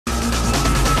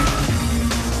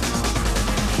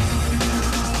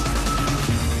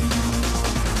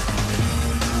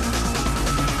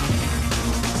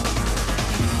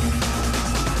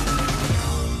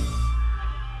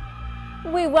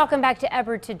welcome back to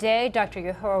Ebru today. Dr.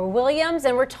 Yohuru Williams,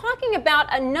 and we're talking about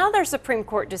another Supreme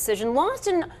Court decision lost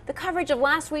in the coverage of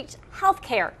last week's health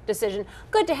care decision.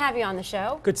 Good to have you on the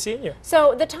show. Good seeing you.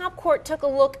 So the top court took a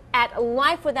look at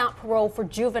life without parole for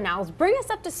juveniles. Bring us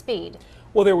up to speed.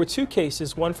 Well, there were two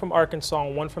cases, one from Arkansas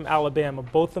and one from Alabama,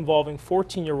 both involving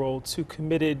 14-year-olds who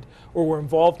committed or were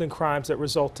involved in crimes that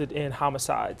resulted in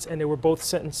homicides, and they were both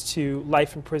sentenced to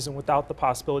life in prison without the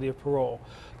possibility of parole.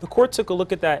 The court took a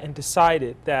look at that and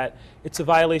decided that it's a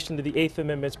violation of the Eighth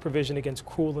Amendment's provision against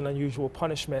cruel and unusual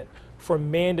punishment for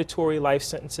mandatory life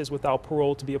sentences without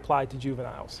parole to be applied to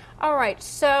juveniles. All right,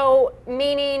 so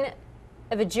meaning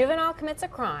if a juvenile commits a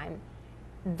crime,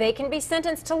 they can be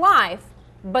sentenced to life,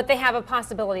 but they have a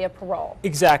possibility of parole.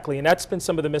 Exactly, and that's been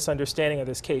some of the misunderstanding of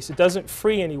this case. It doesn't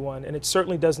free anyone, and it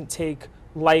certainly doesn't take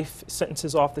life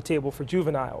sentences off the table for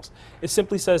juveniles. It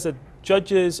simply says that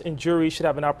judges and juries should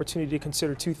have an opportunity to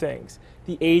consider two things: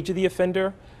 the age of the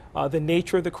offender, the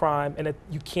nature of the crime, and that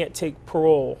you can't take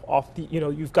parole off the,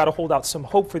 you've got to hold out some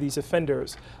hope for these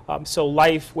offenders. So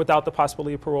life without the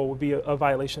possibility of parole would be a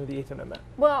violation of the Eighth Amendment.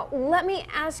 Well, let me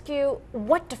ask you,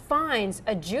 what defines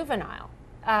a juvenile?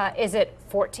 Is it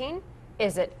 14?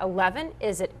 Is it 11?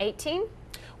 Is it 18?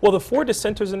 Well, the four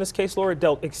dissenters in this case, Laura,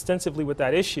 dealt extensively with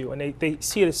that issue, and they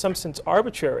see it as some sense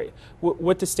arbitrary.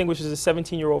 What distinguishes a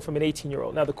 17-year-old from an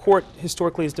 18-year-old? Now, the court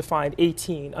historically has defined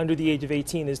 18, under the age of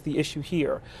 18 is the issue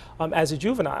here, as a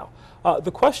juvenile.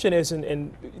 The question is,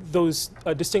 and those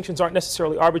distinctions aren't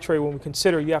necessarily arbitrary when we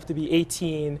consider you have to be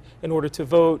 18 in order to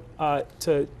vote,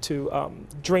 to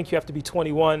drink, you have to be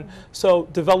 21. So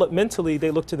developmentally,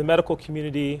 they look to the medical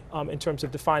community in terms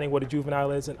of defining what a juvenile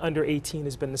is, and under 18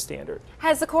 has been the standard.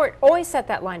 Has the court always set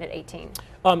that line at 18?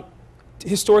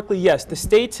 Historically, yes. The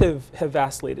states have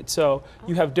vacillated, so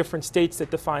you have different states that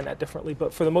define that differently,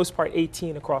 but for the most part,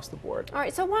 18 across the board. All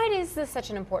right, so why is this such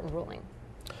an important ruling?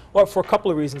 Well, for a couple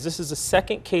of reasons. This is the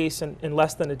second case in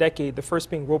less than a decade, the first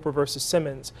being Roper versus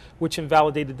Simmons, which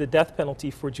invalidated the death penalty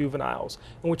for juveniles,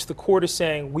 in which the court is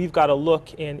saying we've got to look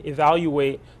and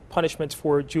evaluate punishments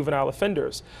for juvenile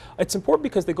offenders. It's important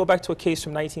because they go back to a case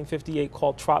from 1958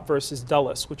 called Trott versus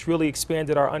Dulles, which really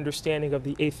expanded our understanding of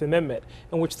the Eighth Amendment,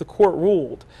 in which the court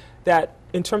ruled that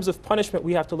in terms of punishment,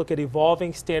 we have to look at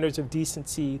evolving standards of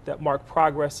decency that mark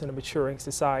progress in a maturing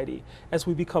society. As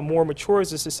we become more mature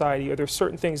as a society, are there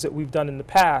certain things that we've done in the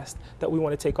past that we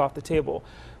want to take off the table?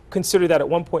 Consider that at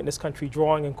one point in this country,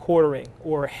 drawing and quartering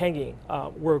or hanging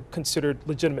were considered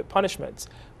legitimate punishments.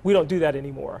 We don't do that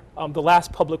anymore. The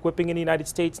last public whipping in the United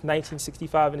States,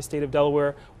 1965 in the state of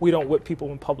Delaware, we don't whip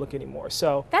people in public anymore.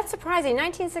 So that's surprising.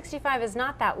 1965 is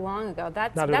not that long ago.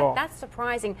 That's not at all. That's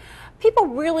surprising. People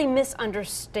really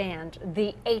misunderstand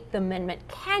the Eighth Amendment.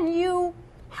 Can you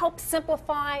help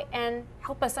simplify and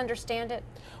help us understand it?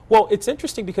 Well, it's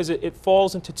interesting because it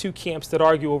falls into two camps that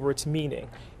argue over its meaning.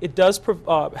 It does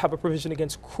have a provision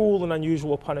against cruel and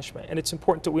unusual punishment, and it's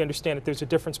important that we understand that there's a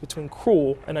difference between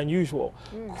cruel and unusual.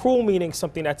 Cruel meaning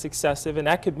something that's excessive, and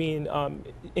that could mean,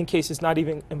 in cases not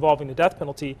even involving the death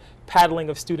penalty, paddling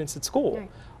of students at school.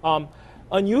 Right.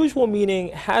 Unusual meaning,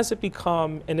 has it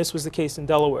become, and this was the case in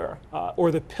Delaware, or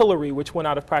the pillory, which went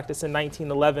out of practice in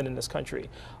 1911 in this country,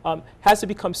 has it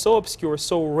become so obscure,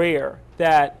 so rare,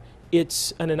 that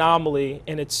it's an anomaly,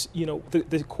 and it's,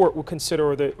 the court will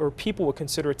consider, or people will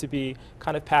consider it to be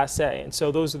kind of passé. And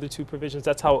so those are the two provisions.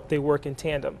 That's how they work in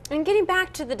tandem. And getting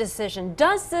back to the decision,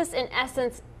 does this in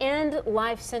essence end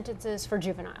life sentences for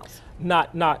juveniles?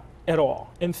 Not at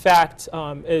all. In fact,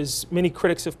 as many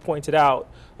critics have pointed out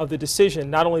of the decision,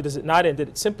 not only does it not end it,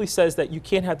 it simply says that you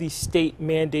can't have these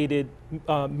state-mandated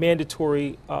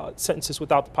mandatory sentences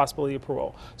without the possibility of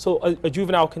parole. So a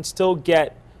juvenile can still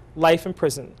get life in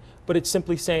prison, but it's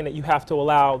simply saying that you have to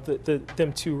allow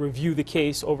them to review the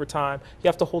case over time. You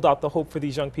have to hold out the hope for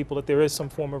these young people that there is some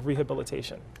form of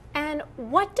rehabilitation. And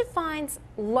what defines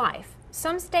life?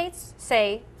 Some states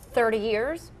say 30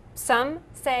 years. Some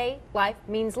say life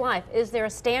means life. Is there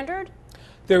a standard?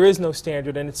 There is no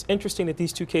standard, and it's interesting that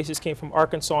these two cases came from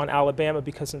Arkansas and Alabama,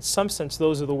 because in some sense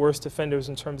those are the worst offenders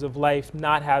in terms of life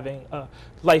not having,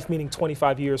 life meaning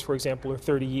 25 years, for example, or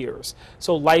 30 years.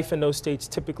 So life in those states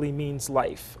typically means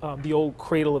life. The old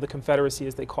cradle of the Confederacy,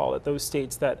 as they call it, those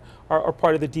states that are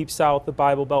part of the Deep South, the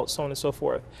Bible Belt, so on and so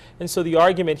forth. And so the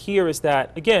argument here is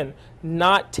that, again,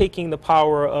 not taking the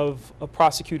power of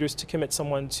prosecutors to commit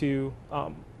someone to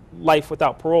life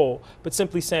without parole, but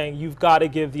simply saying you've got to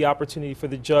give the opportunity for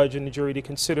the judge and the jury to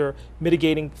consider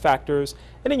mitigating factors.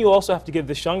 And then you also have to give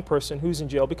this young person who's in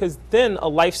jail, because then a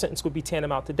life sentence would be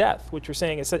tantamount to death, which you're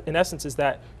saying is, in essence, is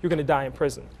that you're going to die in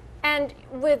prison. And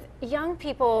with young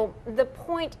people, the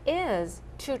point is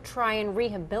to try and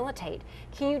rehabilitate.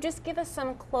 Can you just give us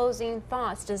some closing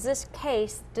thoughts? Does this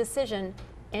case decision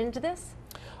end this?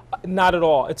 Not at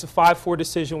all. It's a 5-4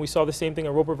 decision. We saw the same thing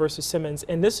in Roper versus Simmons.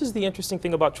 And this is the interesting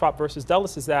thing about Trop versus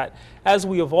Dulles, is that as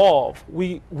we evolve,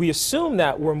 we assume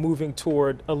that we're moving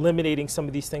toward eliminating some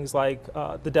of these things like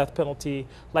the death penalty,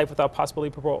 life without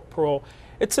possibility of parole.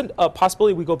 It's a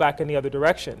possibility we go back in the other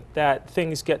direction, that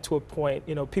things get to a point,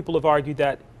 people have argued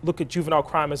that look at juvenile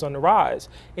crime as on the rise.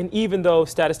 And even though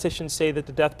statisticians say that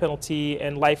the death penalty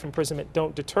and life imprisonment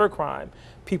don't deter crime,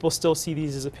 people still see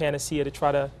these as a panacea to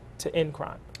try to end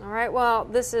crime. All right, well,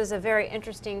 this is a very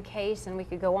interesting case, and we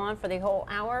could go on for the whole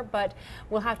hour, but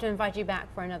we'll have to invite you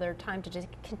back for another time to just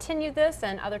continue this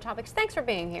and other topics. Thanks for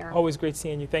being here. Always great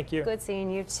seeing you. Thank you. Good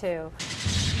seeing you, too.